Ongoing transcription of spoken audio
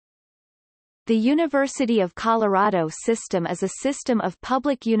The University of Colorado system is a system of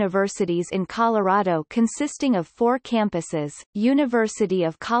public universities in Colorado consisting of 4 campuses: University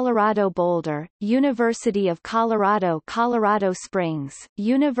of Colorado Boulder, University of Colorado Colorado Springs,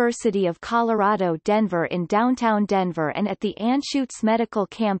 University of Colorado Denver in downtown Denver, and at the Anschutz Medical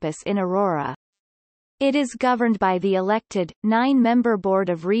Campus in Aurora. It is governed by the elected, 9-member Board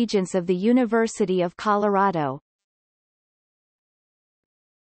of Regents of the University of Colorado.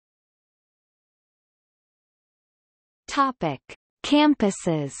 Topic: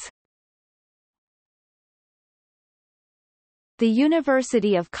 Campuses. The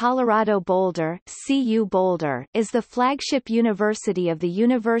University of Colorado Boulder (CU Boulder) is the flagship university of the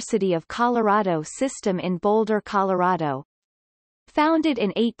University of Colorado system in Boulder, Colorado. Founded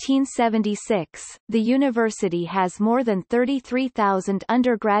in 1876, the university has more than 33,000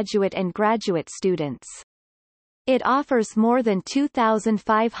 undergraduate and graduate students. It offers more than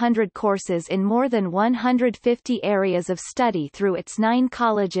 2,500 courses in more than 150 areas of study through its 9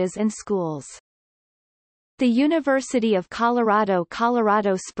 colleges and schools. The University of Colorado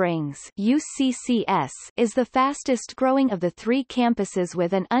Colorado Springs (UCCS) is the fastest-growing of the 3 campuses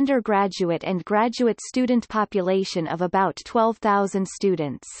with an undergraduate and graduate student population of about 12,000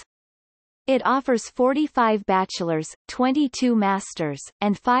 students. It offers 45 bachelor's, 22 master's,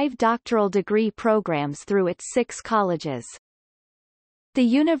 and 5 doctoral degree programs through its 6 colleges. The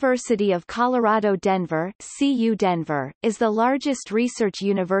University of Colorado Denver (CU Denver) is the largest research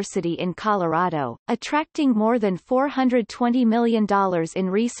university in Colorado, attracting more than $420 million in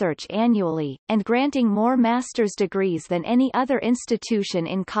research annually, and granting more master's degrees than any other institution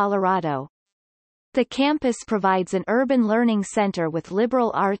in Colorado. The campus provides an urban learning center with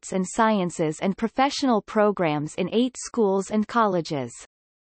liberal arts and sciences and professional programs in 8 schools and colleges.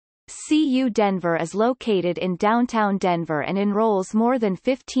 CU Denver is located in downtown Denver and enrolls more than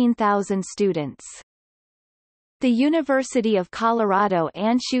 15,000 students. The University of Colorado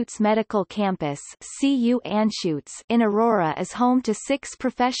Anschutz Medical Campus (CU Anschutz) in Aurora is home to 6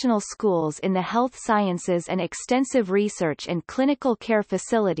 professional schools in the health sciences and extensive research and clinical care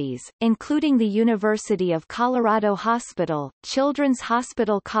facilities, including the University of Colorado Hospital, Children's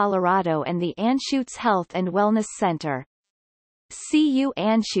Hospital Colorado, and the Anschutz Health and Wellness Center. CU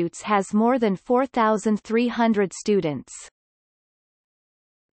Anschutz has more than 4,300 students.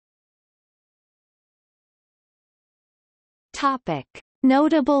 Topic: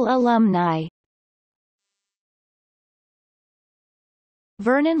 Notable alumni.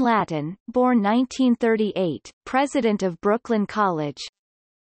 Vernon Latin, born 1938, president of Brooklyn College.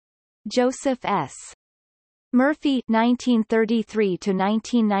 Joseph S. Murphy 1933 to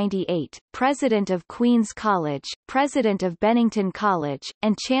 1998, president of Queens College, president of Bennington College,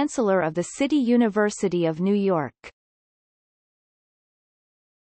 and chancellor of the City University of New York.